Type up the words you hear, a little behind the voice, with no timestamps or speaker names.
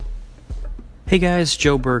Hey guys,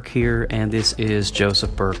 Joe Burke here, and this is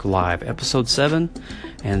Joseph Burke Live, episode 7,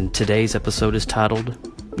 and today's episode is titled,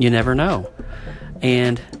 You Never Know.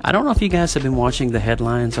 And I don't know if you guys have been watching the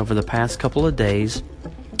headlines over the past couple of days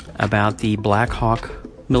about the Black Hawk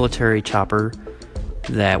military chopper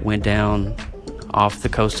that went down off the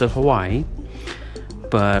coast of Hawaii.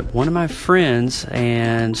 But one of my friends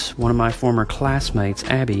and one of my former classmates,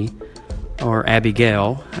 Abby, or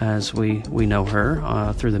Abigail, as we know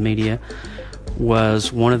her through the media,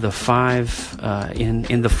 was one of the 5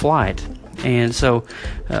 in the flight. And so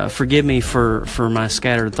forgive me for my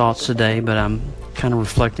scattered thoughts today, but I'm kind of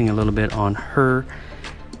reflecting a little bit on her.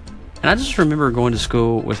 And I just remember going to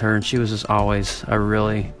school with her, and she was just always a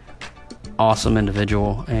really awesome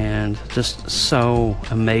individual and just so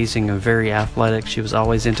amazing and very athletic. She was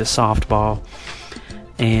always into softball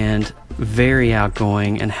and very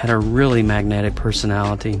outgoing and had a really magnetic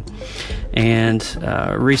personality. And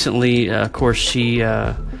recently, of course, she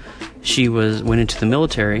went into the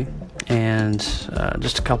military, and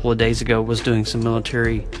just a couple of days ago was doing some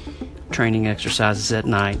military training exercises at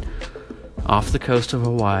night off the coast of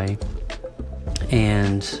Hawaii.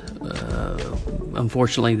 And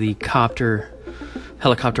unfortunately, the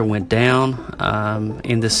helicopter went down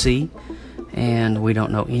in the sea, and we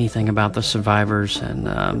don't know anything about the survivors. And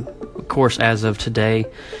of course, as of today,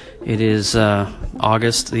 it is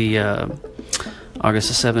August the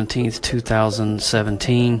 17th,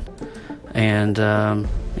 2017, and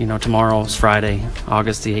tomorrow is Friday,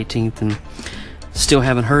 August the 18th, and still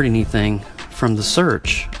haven't heard anything from the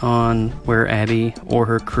search on where Abby or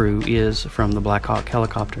her crew is from the Black Hawk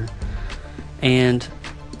helicopter. And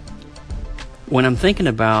when I'm thinking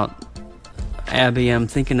about Abby, I'm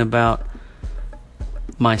thinking about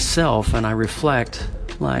myself, and I reflect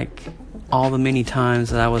like all the many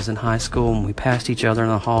times that I was in high school and we passed each other in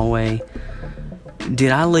the hallway. Did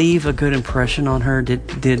I leave a good impression on her?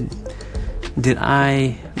 Did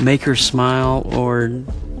I make her smile? Or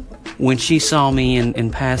when she saw me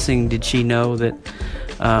in passing, did she know that,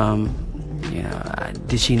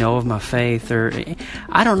 did she know of my faith? Or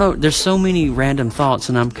I don't know. There's so many random thoughts,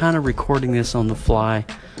 and I'm kind of recording this on the fly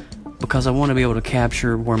because I want to be able to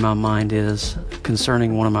capture where my mind is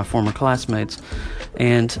concerning one of my former classmates.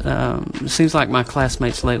 And it seems like my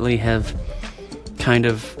classmates lately have kind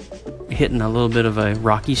of hitting a little bit of a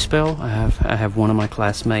rocky spell. I have one of my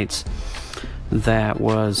classmates that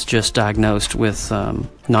was just diagnosed with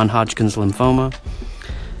non-Hodgkin's lymphoma,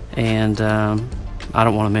 and I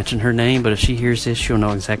don't want to mention her name, but if she hears this, she'll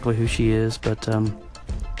know exactly who she is. But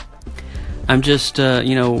I'm just,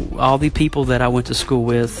 all the people that I went to school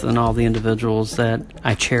with and all the individuals that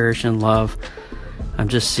I cherish and love, I'm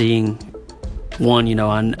just seeing, one,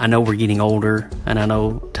 I know we're getting older, and I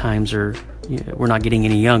know times are, we're not getting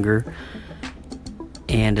any younger,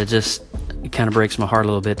 and it kind of breaks my heart a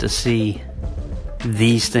little bit to see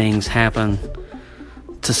these things happen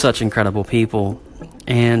to such incredible people.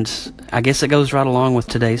 And I guess it goes right along with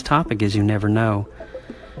today's topic, is you never know.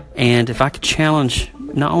 And if I could challenge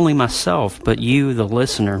not only myself, but you, the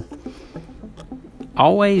listener,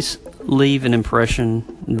 always leave an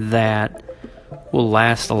impression that will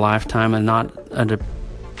last a lifetime, and not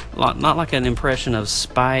like an impression of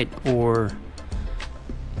spite or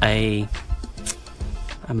a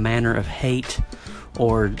manner of hate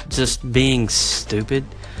or just being stupid.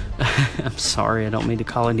 I'm sorry, I don't mean to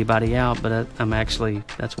call anybody out, but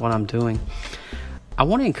that's what I'm doing. I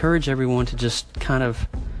want to encourage everyone to just kind of,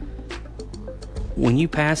 when you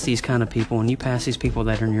pass these kind of people, when you pass these people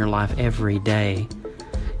that are in your life every day,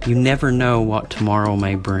 you never know what tomorrow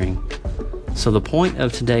may bring. So the point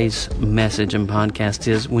of today's message and podcast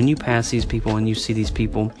is, when you pass these people and you see these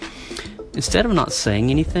people, instead of not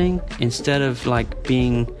saying anything, instead of like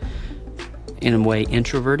being in a way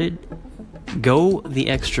introverted, go the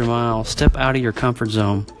extra mile, step out of your comfort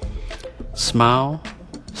zone, smile,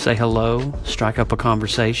 say hello, strike up a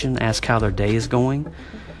conversation, ask how their day is going.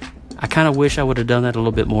 I kind of wish I would have done that a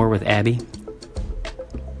little bit more with Abby.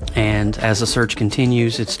 And as the search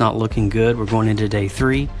continues, it's not looking good. We're going into day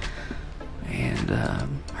 3, and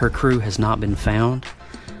her crew has not been found.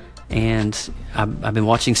 And I've been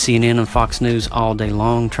watching CNN and Fox News all day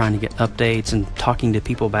long, trying to get updates and talking to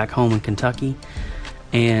people back home in Kentucky,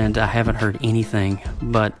 and I haven't heard anything.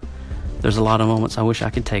 But there's a lot of moments I wish I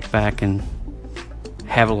could take back and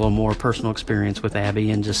have a little more personal experience with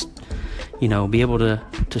Abby, and just, be able to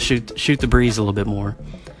shoot the breeze a little bit more.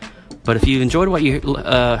 But if you enjoyed what you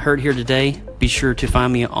heard here today, be sure to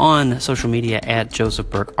find me on social media at Joseph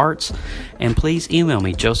Burke Arts, and please email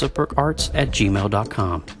me,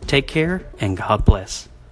 josephburkearts@gmail.com. Take care, and God bless.